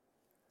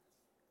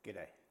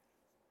G'day.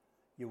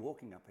 You're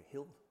walking up a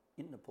hill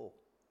in Nepal.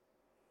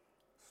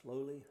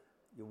 Slowly,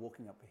 you're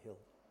walking up a hill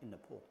in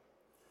Nepal.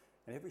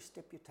 And every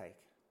step you take,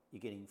 you're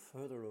getting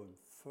further and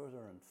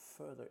further and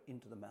further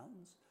into the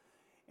mountains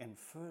and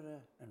further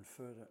and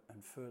further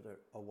and further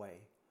away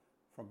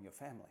from your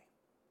family.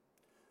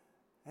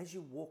 As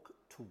you walk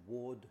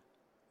toward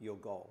your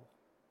goal,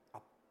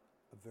 up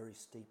a very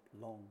steep,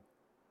 long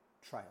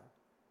trail,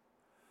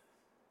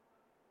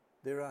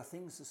 there are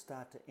things that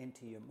start to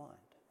enter your mind.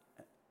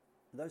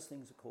 Those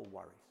things are called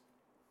worries.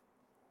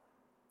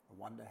 I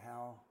wonder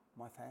how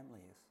my family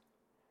is.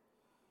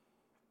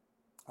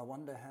 I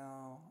wonder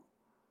how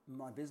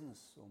my business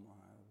or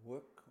my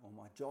work or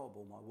my job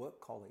or my work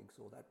colleagues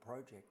or that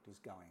project is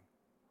going.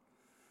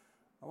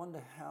 I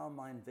wonder how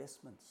my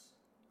investments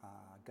are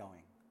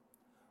going.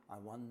 I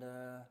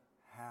wonder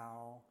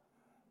how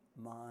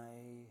my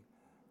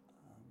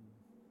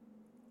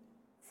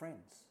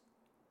friends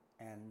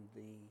and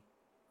the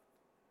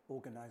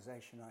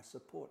organisation I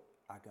support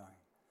are going.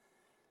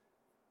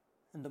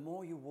 And the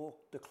more you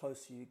walk, the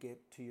closer you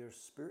get to your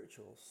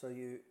spiritual. So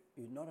you're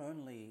not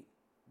only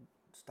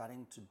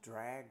starting to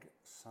drag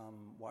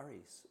some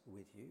worries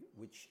with you,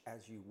 which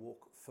as you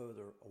walk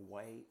further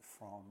away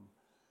from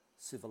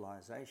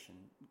civilization,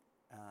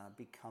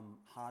 become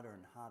harder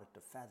and harder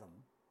to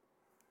fathom,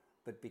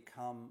 but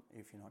become,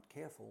 if you're not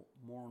careful,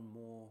 more and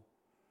more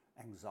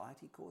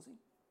anxiety causing.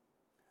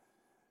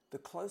 The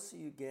closer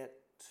you get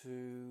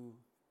to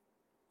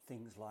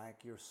things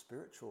like your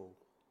spiritual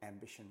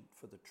ambition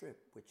for the trip,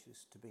 which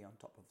is to be on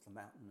top of the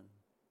mountain and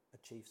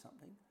achieve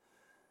something,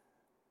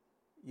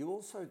 you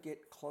also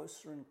get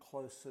closer and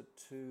closer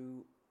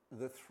to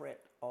the threat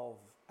of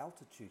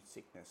altitude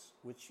sickness,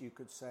 which you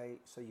could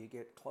say, so you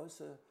get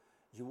closer,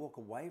 as you walk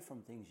away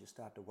from things, you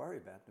start to worry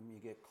about them, you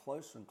get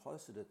closer and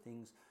closer to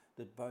things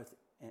that both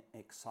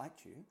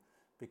excite you,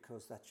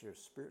 because that's your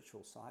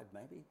spiritual side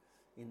maybe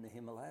in the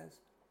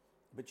Himalayas,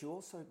 but you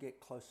also get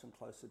closer and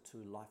closer to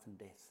life and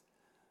death.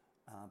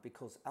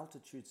 Because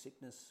altitude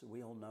sickness,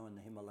 we all know in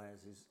the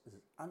Himalayas, is as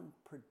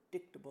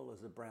unpredictable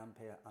as a brown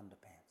pair of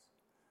underpants.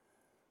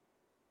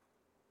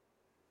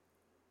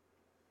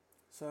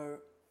 So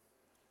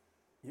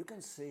you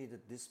can see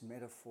that this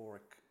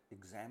metaphoric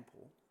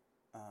example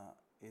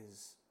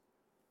is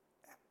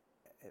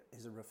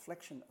a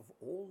reflection of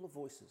all the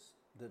voices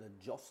that are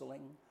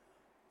jostling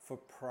for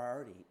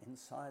priority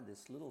inside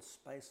this little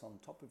space on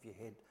top of your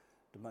head,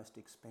 the most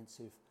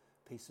expensive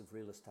piece of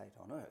real estate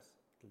on earth.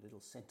 A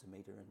little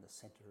centimetre in the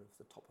centre of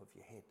the top of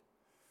your head.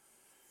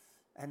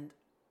 And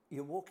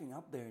you're walking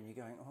up there and you're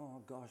going,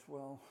 oh gosh,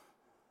 well,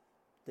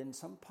 then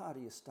some part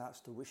of you starts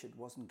to wish it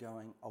wasn't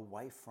going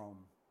away from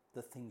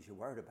the things you're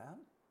worried about.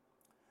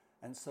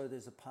 And so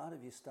there's a part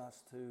of you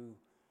starts to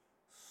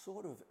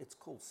sort of, it's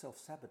called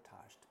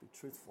self-sabotage, to be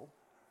truthful.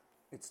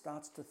 It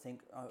starts to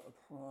think, oh,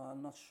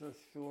 I'm not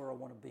sure I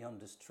want to be on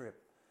this trip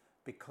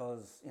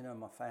because,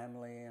 my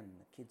family and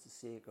the kids are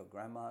sick, or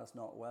grandma's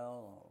not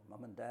well, or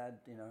mum and dad,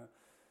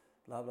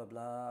 blah, blah,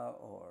 blah,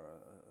 or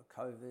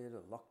COVID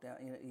or lockdown.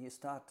 You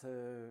start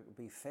to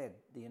be fed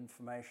the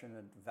information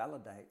that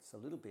validates a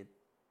little bit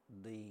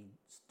the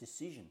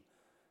decision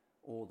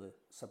or the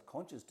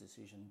subconscious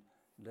decision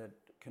that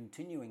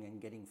continuing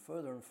and getting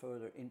further and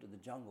further into the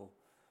jungle,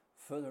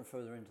 further and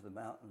further into the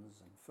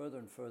mountains and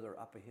further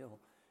up a hill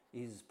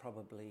is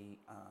probably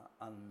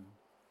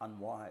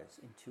unwise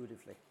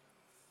intuitively.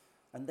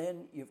 And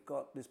then you've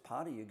got this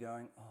part of you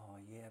going, oh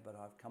yeah, but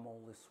I've come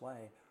all this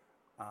way.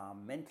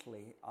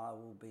 Mentally, I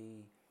will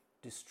be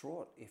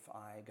distraught if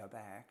I go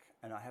back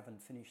and I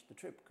haven't finished the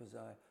trip because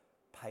I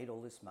paid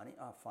all this money.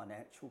 Our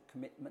financial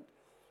commitment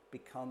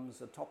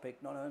becomes a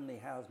topic. Not only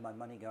how's my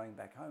money going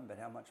back home, but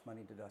how much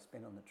money did I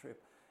spend on the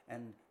trip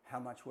and how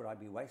much would I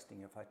be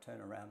wasting if I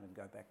turn around and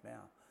go back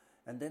now?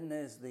 And then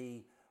there's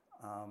the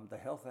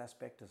health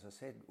aspect, as I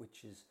said,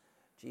 which is,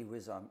 gee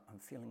whiz, I'm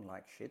feeling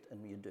like shit,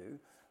 and you do.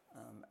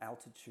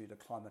 Altitude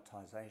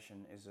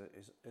acclimatization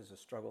is a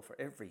struggle for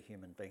every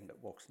human being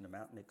that walks in the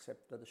mountain,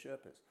 except for the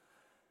Sherpas.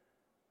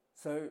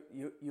 So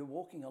you're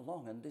walking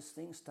along, and this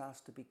thing starts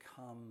to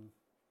become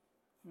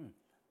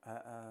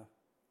a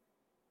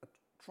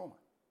trauma,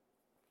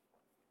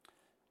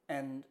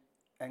 and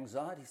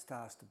anxiety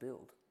starts to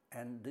build,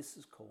 and this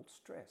is called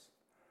stress.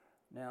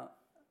 Now,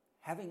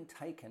 having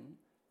taken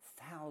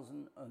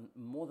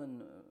more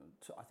than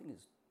I think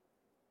it's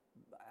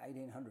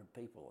 1,800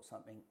 people or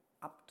something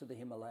up to the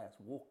Himalayas,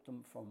 walked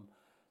them from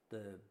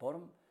the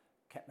bottom,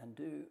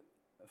 Kathmandu,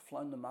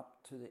 flown them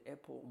up to the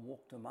airport and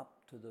walked them up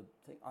to the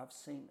thing. I've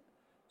seen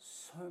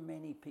so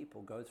many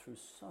people go through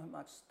so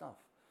much stuff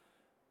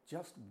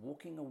just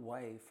walking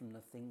away from the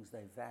things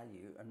they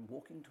value and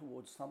walking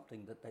towards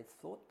something that they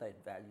thought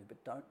they'd value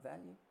but don't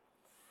value,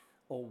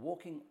 or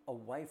walking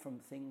away from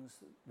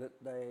things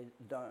that they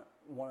don't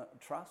want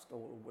to trust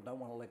or don't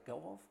want to let go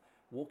of,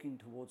 walking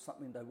towards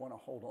something they want to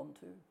hold on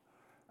to.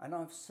 And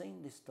I've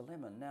seen this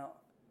dilemma. Now,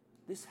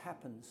 this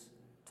happens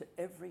to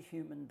every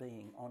human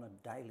being on a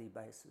daily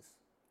basis.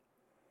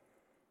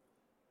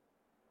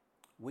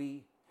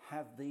 We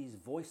have these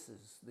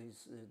voices,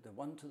 the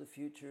one to the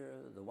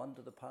future, the one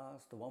to the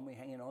past, the one we're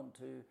hanging on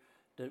to,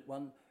 the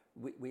one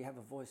we have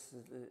a voice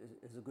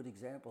is a good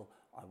example.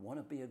 I want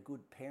to be a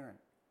good parent,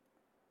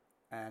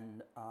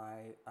 and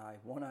I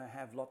want to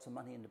have lots of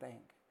money in the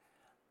bank,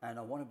 and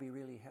I want to be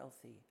really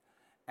healthy,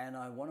 and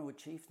I want to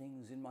achieve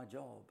things in my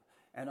job,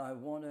 and I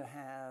want to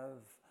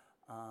have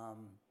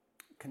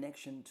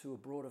connection to a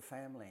broader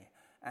family,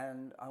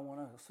 and I want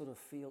to sort of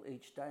feel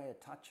each day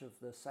a touch of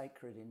the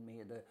sacred in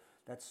me,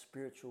 that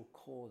spiritual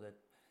core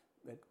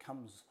that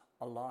comes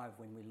alive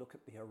when we look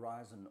at the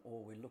horizon,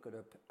 or we look at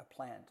a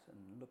plant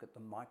and look at the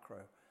micro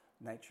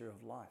nature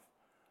of life.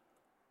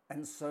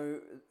 And so,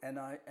 and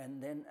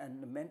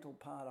the mental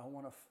part,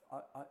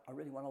 I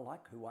really want to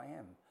like who I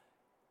am,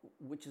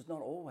 which is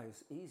not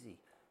always easy.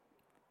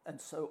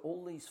 And so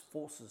all these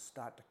forces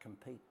start to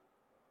compete.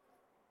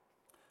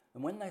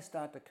 And when they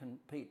start to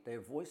compete, there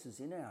are voices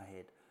in our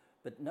head,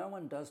 but no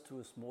one does to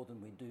us more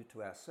than we do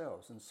to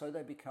ourselves. And so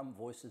they become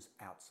voices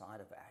outside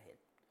of our head.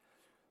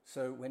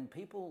 So when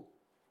people,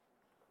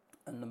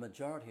 and the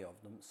majority of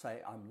them,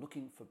 say, I'm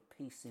looking for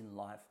peace in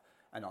life,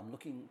 and I'm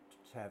looking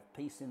to have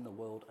peace in the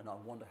world, and I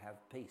want to have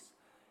peace.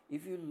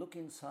 If you look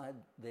inside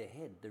their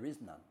head, there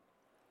is none.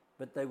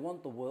 But they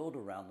want the world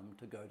around them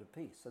to go to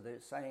peace. So they're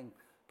saying,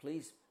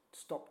 please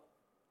stop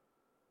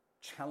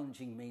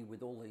challenging me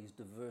with all these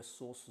diverse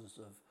sources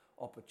of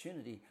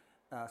opportunity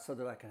so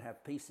that I can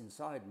have peace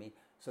inside me,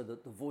 so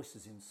that the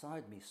voices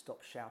inside me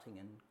stop shouting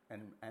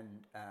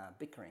and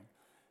bickering.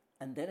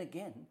 And then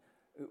again,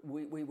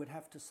 we would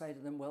have to say to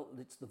them, well,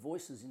 it's the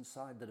voices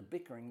inside that are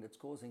bickering that's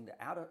causing the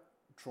outer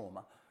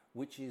trauma,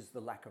 which is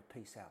the lack of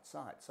peace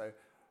outside. So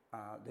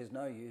there's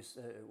no use,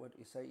 what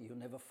you say, you'll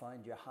never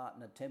find your heart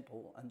in a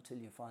temple until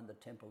you find the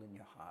temple in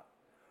your heart.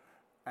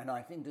 And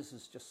I think this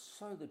is just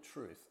so the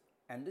truth.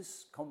 And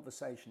this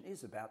conversation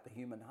is about the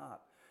human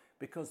heart,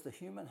 because the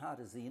human heart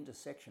is the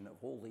intersection of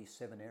all these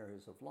 7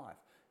 areas of life.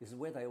 This is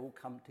where they all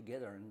come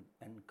together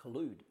and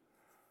collude.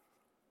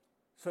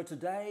 So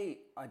today,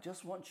 I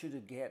just want you to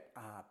get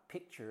a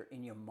picture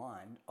in your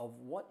mind of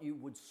what you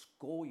would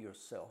score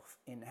yourself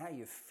in how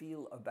you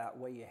feel about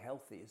where your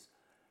health is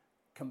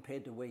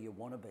compared to where you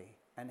want to be,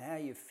 and how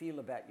you feel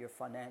about your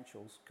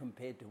financials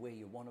compared to where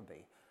you want to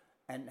be,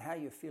 and how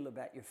you feel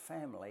about your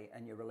family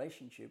and your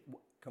relationship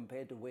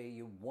compared to where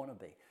you want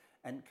to be,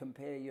 and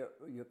compare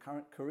your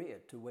current career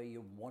to where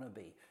you want to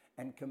be,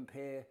 and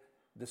compare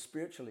the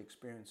spiritual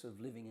experience of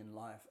living in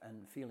life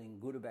and feeling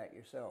good about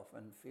yourself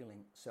and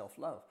feeling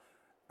self-love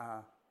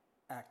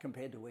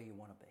compared to where you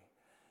want to be.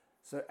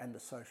 So, and the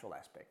social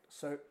aspect.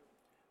 So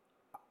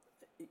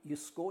you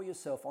score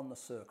yourself on the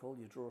circle,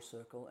 you draw a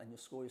circle, and you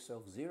score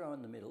yourself 0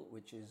 in the middle,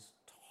 which is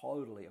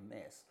totally a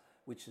mess,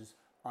 which is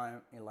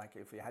like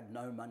if you had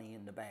no money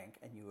in the bank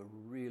and you were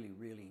really,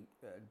 really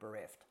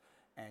bereft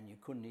and you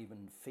couldn't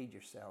even feed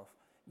yourself,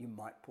 you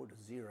might put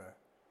a 0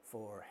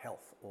 for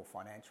health or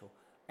financial.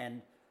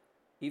 And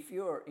if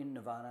you're in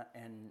Nirvana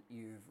and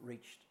you've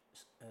reached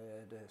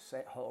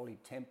the holy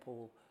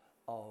temple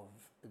of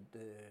the,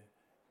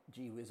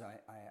 gee whiz, I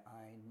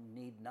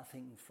need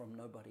nothing from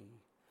nobody.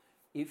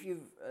 If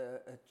you've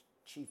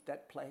achieved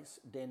that place,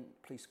 then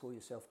please score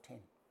yourself 10.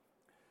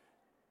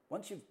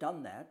 Once you've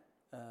done that,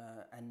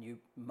 and you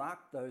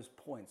mark those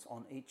points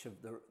on each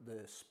of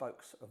the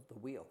spokes of the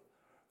wheel,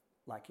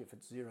 like if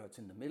it's 0, it's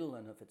in the middle,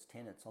 and if it's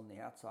 10, it's on the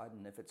outside,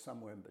 and if it's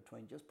somewhere in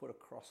between, just put a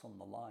cross on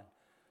the line.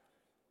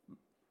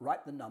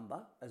 Write the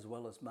number as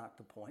well as mark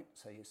the point.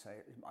 So you say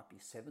it might be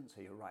 7,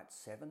 so you write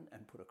 7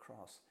 and put a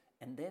cross,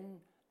 and then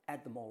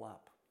add them all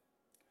up.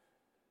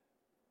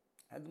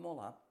 Add them all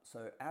up.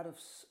 So out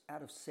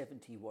of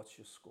 70, what's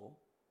your score?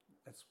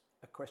 That's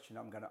a question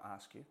I'm going to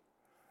ask you.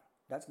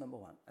 That's number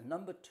 1. And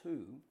number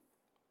 2,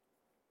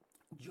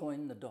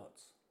 join the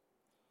dots.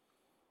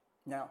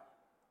 Now,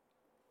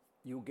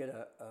 you'll get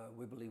a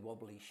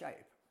wibbly-wobbly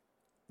shape.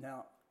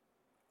 Now,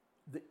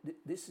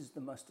 this is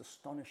the most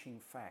astonishing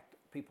fact.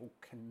 People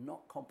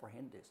cannot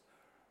comprehend this.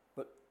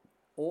 But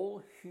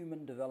all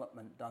human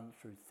development done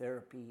through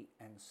therapy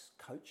and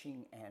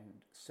coaching and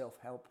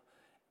self-help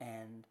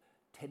and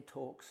TED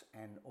Talks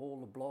and all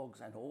the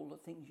blogs and all the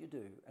things you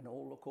do and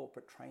all the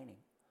corporate training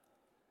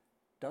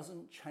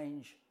doesn't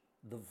change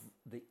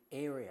the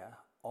area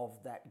of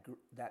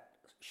that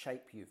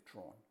shape you've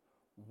drawn.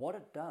 What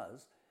it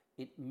does,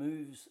 it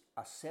moves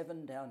a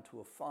 7 down to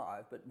a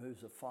 5, but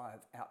moves a 5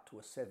 out to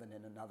a 7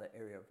 in another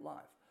area of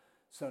life.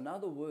 So in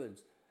other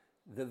words,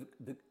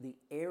 the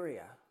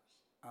area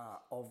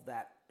of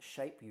that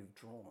shape you've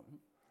drawn,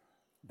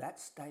 that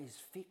stays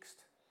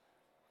fixed.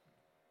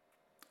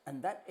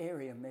 And that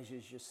area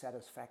measures your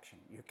satisfaction,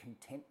 your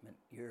contentment,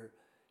 your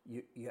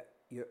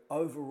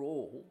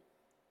overall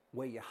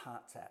where your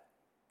heart's at.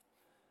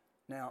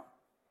 Now,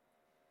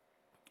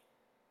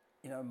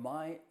 you know,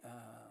 my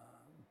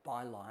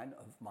byline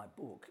of my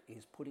book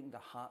is putting the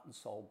heart and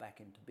soul back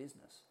into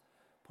business.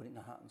 Putting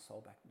the heart and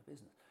soul back into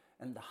business.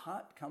 And the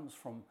heart comes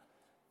from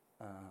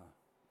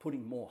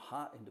putting more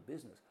heart into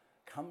business,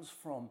 comes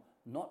from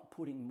not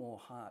putting more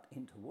heart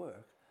into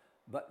work,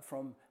 but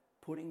from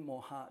putting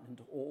more heart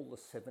into all the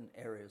 7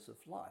 areas of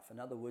life. In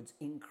other words,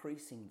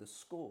 increasing the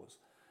scores.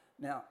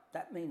 Now,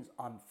 that means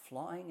I'm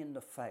flying in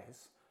the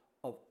face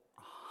of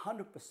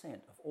 100%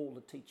 of all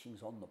the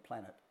teachings on the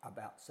planet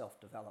about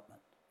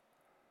self-development.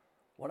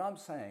 What I'm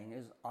saying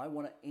is I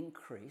want to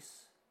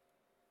increase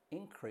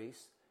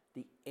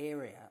the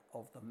area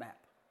of the map.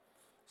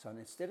 So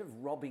instead of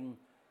robbing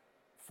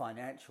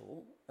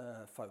financial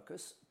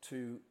focus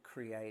to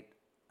create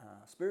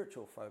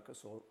spiritual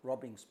focus, or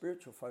robbing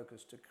spiritual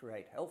focus to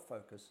create health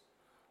focus,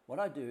 what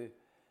I do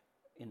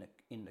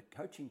in the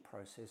coaching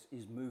process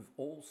is move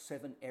all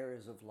 7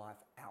 areas of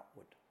life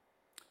outward.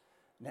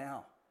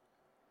 Now,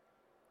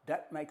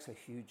 that makes a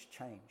huge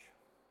change.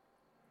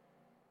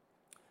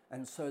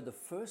 And so the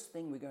first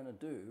thing we're going to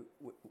do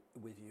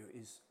with you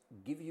is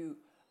give you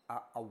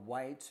a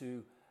way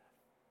to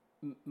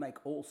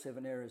make all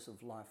 7 areas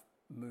of life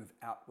move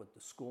outward,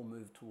 the score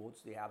move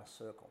towards the outer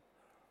circle.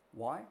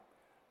 Why?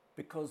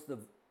 Because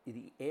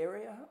the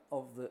area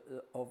of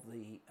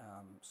the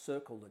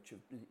circle that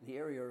the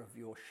area of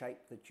your shape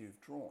that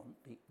you've drawn,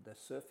 the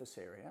surface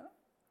area,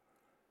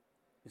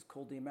 is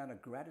called the amount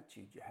of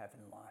gratitude you have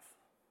in life.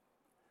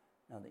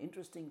 Now, the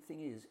interesting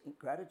thing is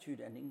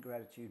gratitude and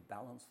ingratitude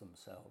balance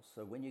themselves.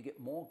 So when you get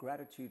more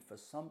gratitude for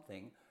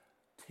something,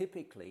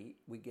 typically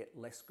we get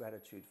less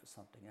gratitude for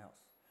something else.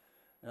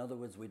 In other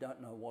words, we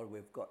don't know what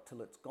we've got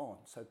till it's gone.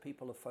 So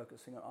people are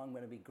focusing on, I'm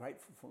going to be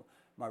grateful for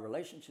my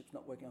relationship's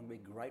not working, I'm going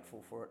to be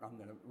grateful for it, I'm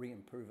going to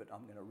re-improve it,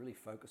 I'm going to really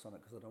focus on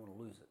it because I don't want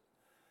to lose it.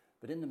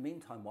 But in the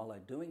meantime, while they're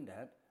doing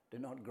that, they're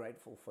not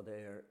grateful for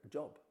their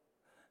job.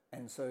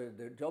 And so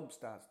their job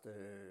starts to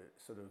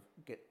sort of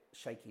get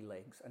shaky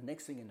legs. And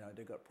next thing you know,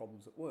 they've got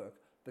problems at work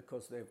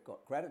because they've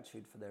got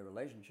gratitude for their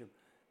relationship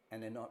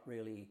and they're not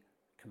really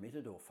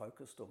committed or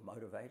focused or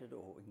motivated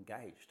or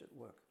engaged at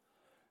work.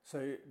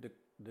 So the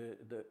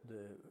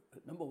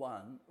number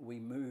one, we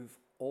move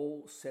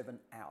all 7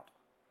 out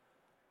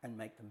and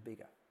make them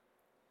bigger.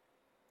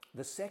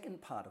 The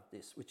second part of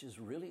this, which is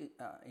really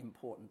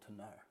important to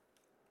know,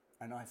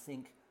 and I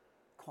think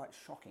quite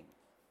shocking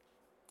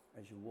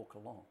as you walk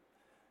along,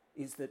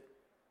 is that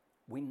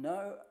we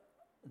know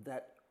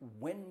that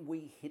when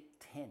we hit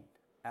 10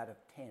 out of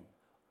 10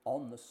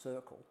 on the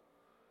circle,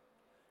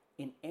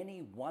 in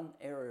any one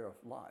area of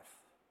life,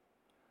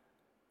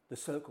 the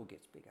circle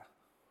gets bigger.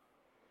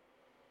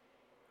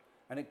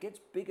 And it gets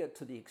bigger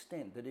to the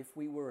extent that if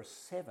we were a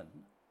 7,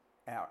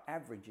 our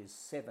average is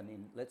 7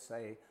 in, let's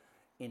say,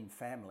 in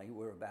family,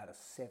 we're about a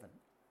 7.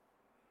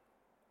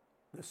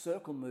 The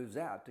circle moves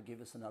out to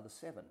give us another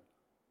 7.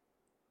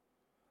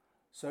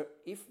 So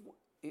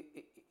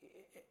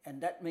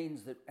and that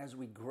means that as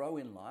we grow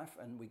in life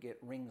and we get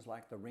rings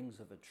like the rings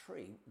of a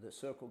tree, the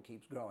circle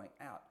keeps growing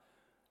out.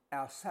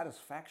 Our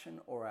satisfaction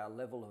or our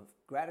level of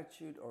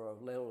gratitude or our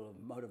level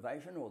of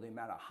motivation or the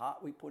amount of heart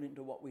we put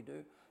into what we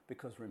do,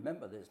 because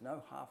remember, there's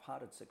no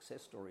half-hearted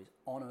success stories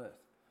on earth.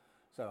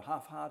 So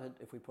half-hearted,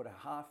 if we put a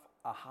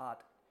heart,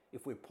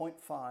 if we're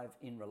 0.5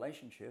 in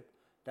relationship,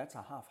 that's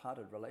a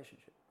half-hearted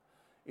relationship.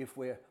 If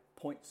we're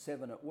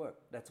 0.7 at work,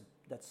 that's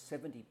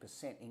 70%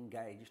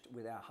 engaged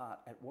with our heart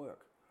at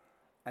work.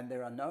 And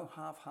there are no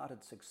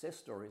half-hearted success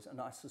stories,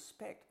 and I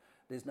suspect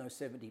there's no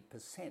 70%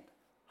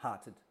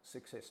 hearted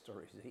success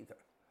stories either.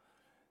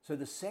 So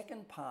the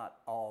second part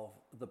of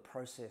the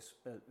process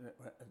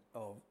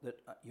that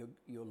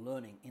you're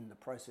learning in the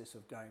process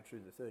of going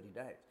through the 30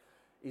 days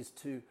is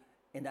to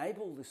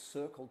enable this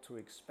circle to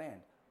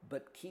expand,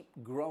 but keep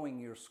growing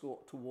your score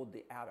toward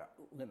the outer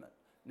limit.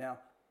 Now,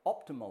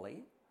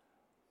 optimally,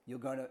 you're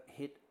going to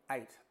hit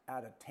 8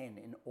 out of 10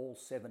 in all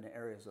 7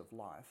 areas of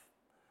life,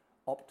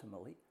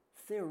 optimally.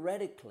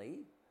 Theoretically,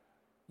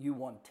 you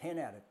want 10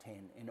 out of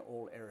 10 in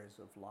all areas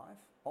of life,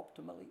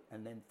 optimally,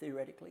 and then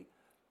theoretically,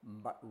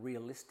 but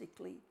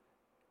realistically,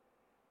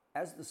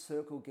 as the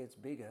circle gets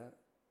bigger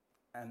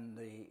and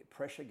the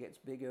pressure gets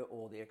bigger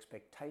or the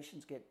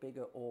expectations get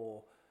bigger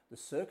or the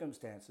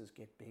circumstances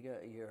get bigger,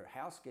 your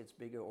house gets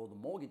bigger or the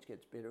mortgage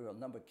gets bigger or the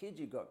number of kids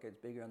you've got gets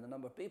bigger and the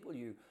number of people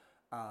you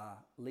are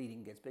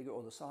leading gets bigger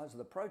or the size of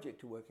the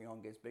project you're working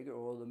on gets bigger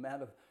or the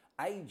amount of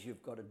age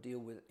you've got to deal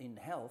with in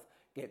health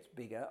gets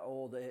bigger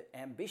or the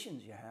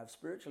ambitions you have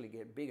spiritually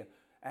get bigger.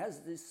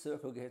 As this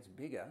circle gets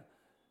bigger,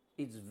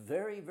 it's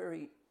very,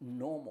 very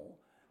normal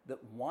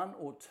that 1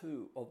 or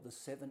 2 of the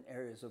 7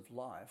 areas of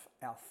life,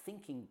 our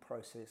thinking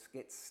process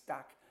gets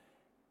stuck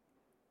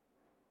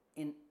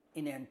in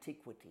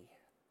antiquity.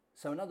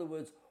 So in other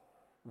words,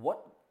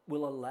 what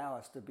will allow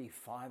us to be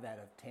 5 out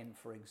of 10,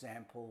 for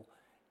example,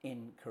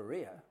 in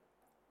career,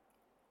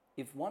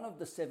 if one of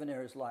the 7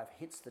 areas of life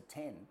hits the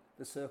 10,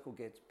 the circle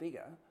gets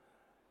bigger,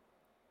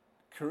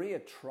 career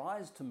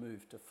tries to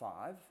move to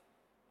 5,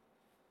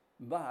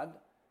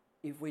 but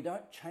if we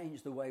don't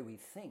change the way we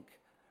think,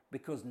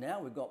 because now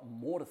we've got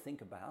more to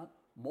think about,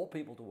 more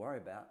people to worry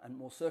about, and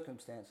more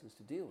circumstances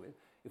to deal with,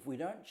 if we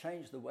don't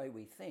change the way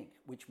we think,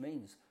 which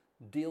means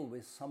deal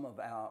with some of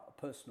our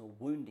personal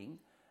wounding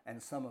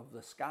and some of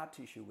the scar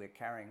tissue we're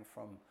carrying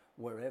from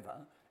wherever,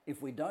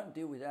 if we don't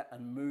deal with that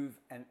and move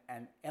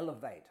and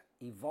elevate,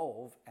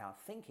 evolve our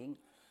thinking,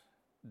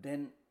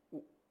 then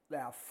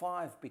our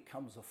 5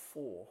 becomes a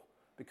 4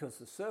 because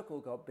the circle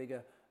got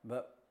bigger,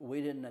 but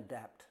we didn't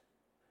adapt.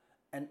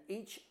 And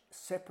each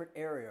separate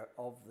area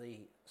of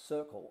the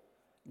circle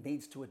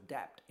needs to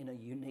adapt in a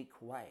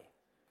unique way.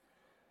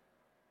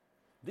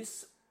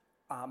 This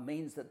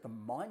means that the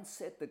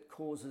mindset that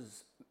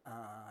causes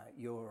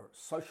your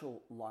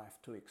social life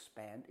to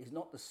expand is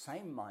not the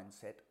same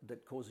mindset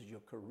that causes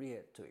your career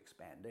to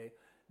expand.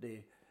 They're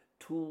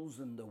tools,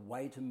 and the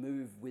way to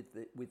move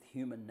with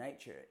human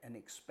nature and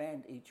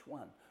expand each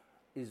one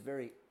is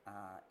very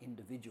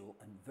individual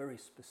and very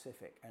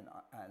specific.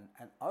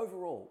 And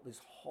overall, this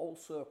whole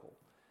circle,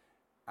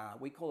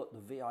 we call it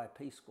the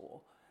VIP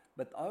score,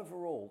 but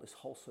overall, this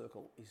whole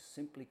circle is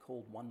simply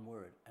called one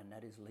word, and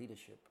that is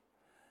leadership.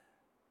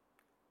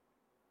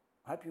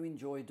 I hope you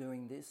enjoy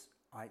doing this.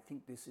 I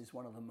think this is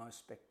one of the most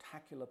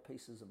spectacular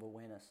pieces of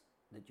awareness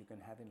that you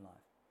can have in life.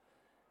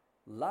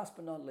 Last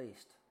but not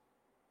least,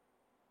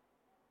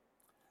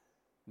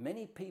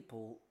 many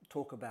people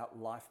talk about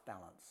life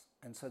balance.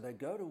 And so they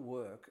go to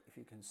work, if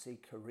you can see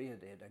career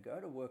there, they go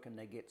to work and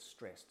they get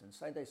stressed. And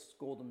say they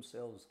score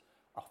themselves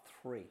a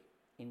 3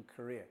 in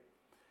career.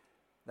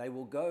 They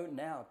will go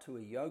now to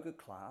a yoga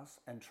class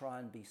and try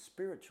and be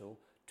spiritual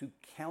to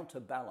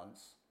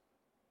counterbalance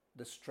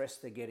the stress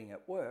they're getting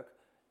at work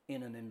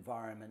in an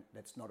environment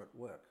that's not at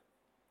work.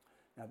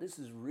 Now, this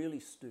is really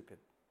stupid,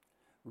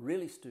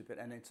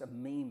 and it's a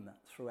meme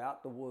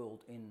throughout the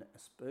world, in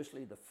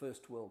especially the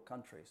first world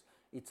countries.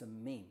 It's a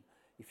meme.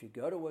 If you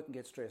go to work and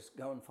get stressed,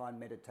 go and find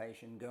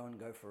meditation,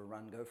 go for a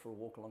run, go for a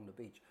walk along the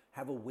beach,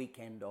 have a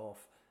weekend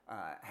off,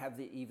 have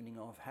the evening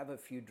off, have a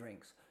few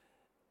drinks.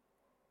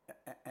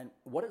 And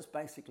what it's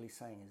basically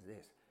saying is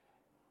this: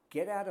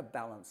 get out of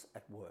balance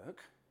at work,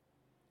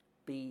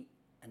 be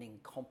an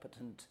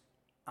incompetent,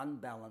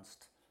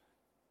 unbalanced,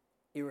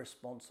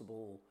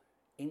 irresponsible,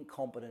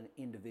 incompetent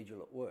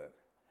individual at work.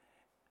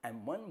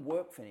 And when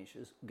work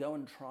finishes, go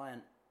and try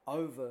and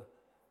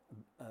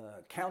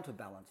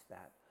counterbalance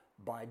that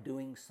by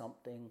doing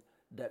something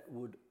that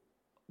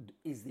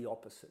is the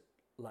opposite.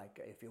 Like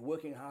if you're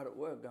working hard at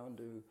work, go and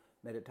do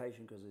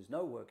meditation because there's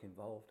no work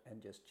involved and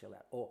just chill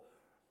out. Or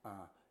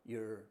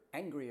you're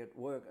angry at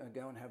work,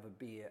 go and have a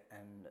beer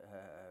and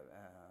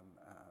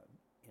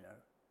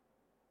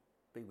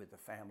be with the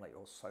family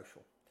or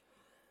social.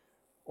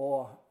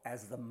 Or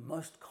as the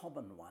most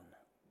common one,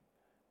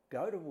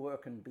 go to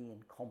work and be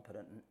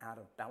incompetent and out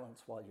of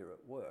balance while you're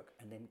at work,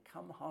 and then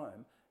come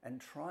home and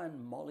try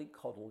and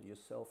mollycoddle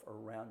yourself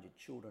around your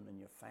children and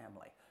your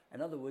family. In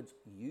other words,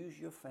 use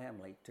your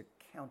family to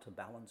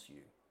counterbalance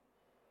you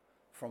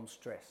from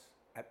stress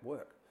at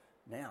work.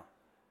 Now,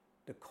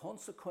 the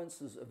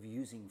consequences of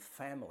using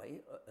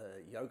family,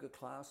 a yoga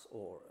class,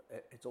 or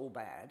it's all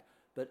bad,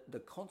 but the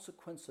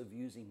consequence of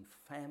using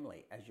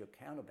family as your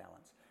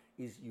counterbalance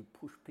is you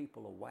push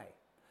people away,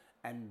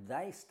 and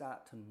they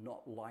start to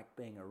not like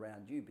being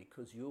around you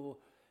because you're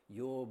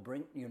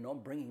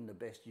not bringing the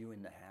best you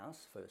in the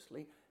house,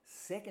 firstly.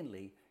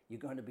 Secondly, you're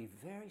going to be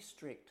very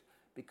strict,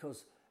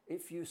 because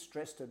if you're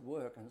stressed at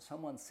work and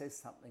someone says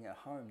something at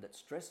home that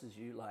stresses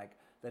you, like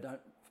they don't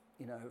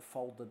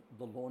fold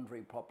the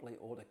laundry properly,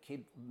 or the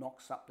kid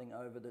knocks something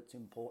over that's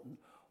important,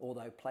 or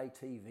they play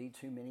TV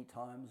too many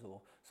times, or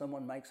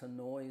someone makes a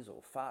noise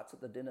or farts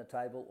at the dinner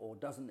table or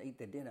doesn't eat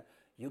their dinner,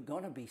 you're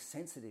going to be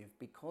sensitive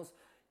because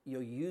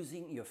you're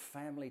using your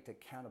family to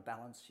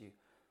counterbalance you.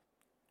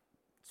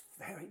 It's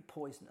very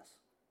poisonous.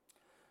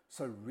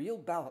 So real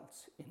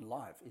balance in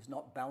life is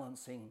not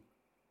balancing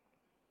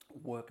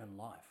work and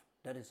life.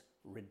 That is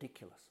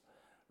ridiculous.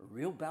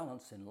 Real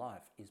balance in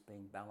life is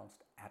being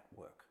balanced at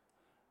work.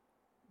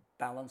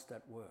 Balanced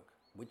at work,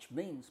 which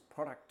means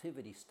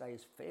productivity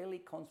stays fairly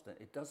constant.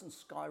 It doesn't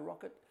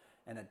skyrocket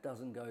and it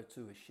doesn't go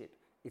to a shit.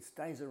 It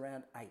stays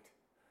around 8.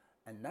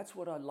 And that's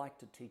what I'd like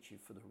to teach you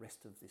for the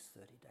rest of this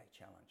 30-day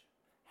challenge.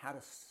 How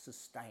to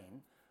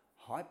sustain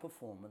high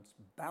performance,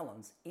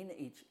 balance in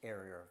each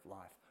area of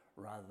life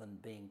rather than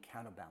being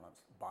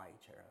counterbalanced by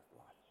each area of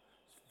life.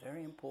 It's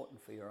very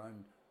important for your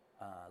own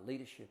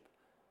leadership,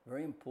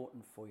 very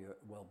important for your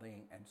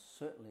well-being, and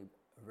certainly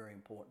very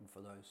important for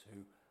those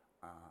who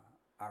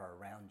are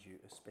around you,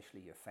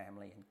 especially your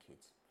family and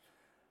kids.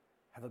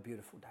 Have a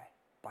beautiful day.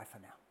 Bye for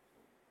now.